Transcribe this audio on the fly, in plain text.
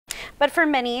But for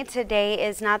many, today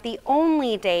is not the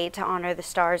only day to honor the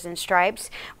Stars and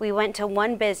Stripes. We went to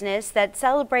one business that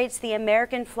celebrates the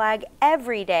American flag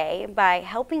every day by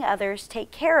helping others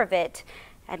take care of it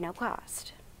at no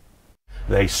cost.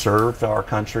 They served our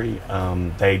country.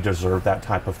 They deserve that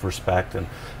type of respect, and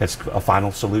it's a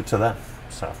final salute to them.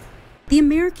 The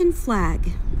American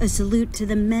flag, a salute to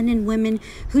the men and women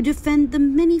who defend the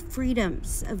many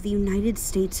freedoms of the United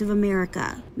States of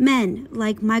America. Men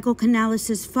like Michael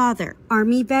Canales' father,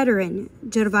 Army veteran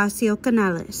Gervasio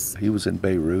Canales. He was in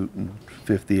Beirut in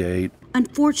 '58.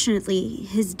 Unfortunately,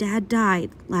 his dad died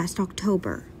last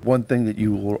October. One thing that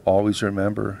you will always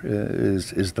remember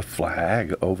is the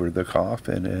flag over the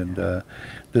coffin and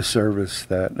the service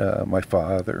that my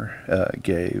father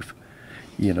gave,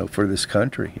 for this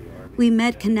country. We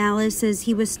met Canales as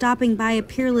he was stopping by a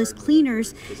Peerless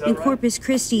Cleaners in Corpus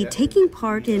Christi, taking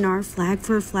part in our Flag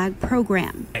for a Flag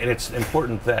program. And it's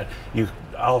important that you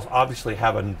obviously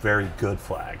have a very good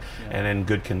flag and in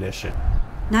good condition.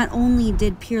 Not only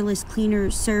did Peerless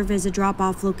Cleaners serve as a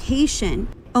drop-off location,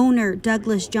 owner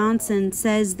Douglas Johnson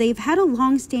says they've had a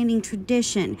long-standing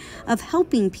tradition of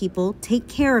helping people take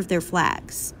care of their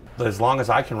flags. As long as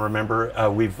I can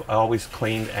remember, we've always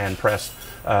cleaned and pressed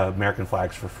American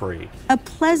flags for free. A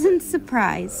pleasant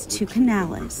surprise to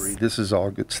Canales. This is all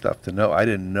good stuff to know. I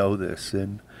didn't know this,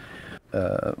 and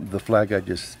the flag I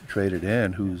just traded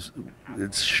in,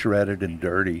 it's shredded and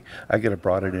dirty. I could have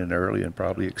brought it in early and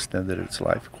probably extended its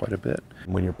life quite a bit.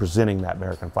 When you're presenting that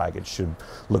American flag, it should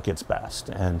look its best,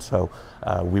 and so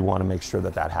we want to make sure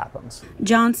that that happens.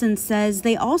 Johnson says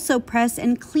they also press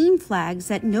and clean flags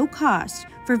at no cost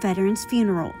for veterans'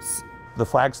 funerals. The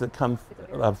flags that come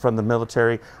from the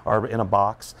military are in a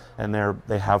box, and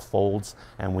they have folds,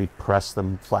 and we press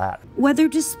them flat. Whether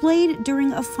displayed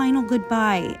during a final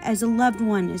goodbye as a loved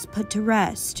one is put to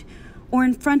rest, or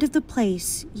in front of the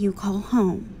place you call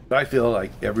home. I feel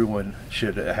like everyone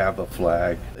should have a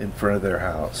flag in front of their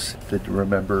house to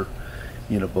remember,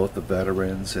 both the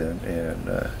veterans and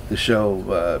to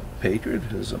show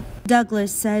patriotism.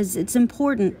 Douglas says it's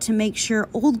important to make sure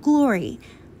Old Glory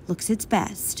looks its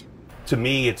best. To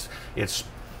me, it's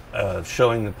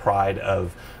showing the pride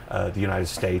of the United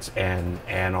States and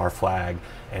our flag,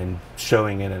 and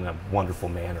showing it in a wonderful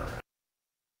manner.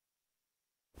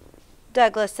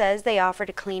 Douglas says they offer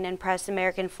to clean and press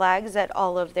American flags at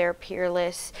all of their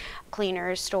Peerless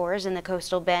Cleaners stores in the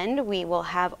Coastal Bend. We will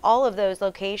have all of those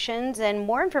locations and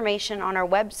more information on our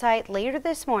website later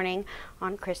this morning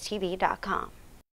on KrisTV.com.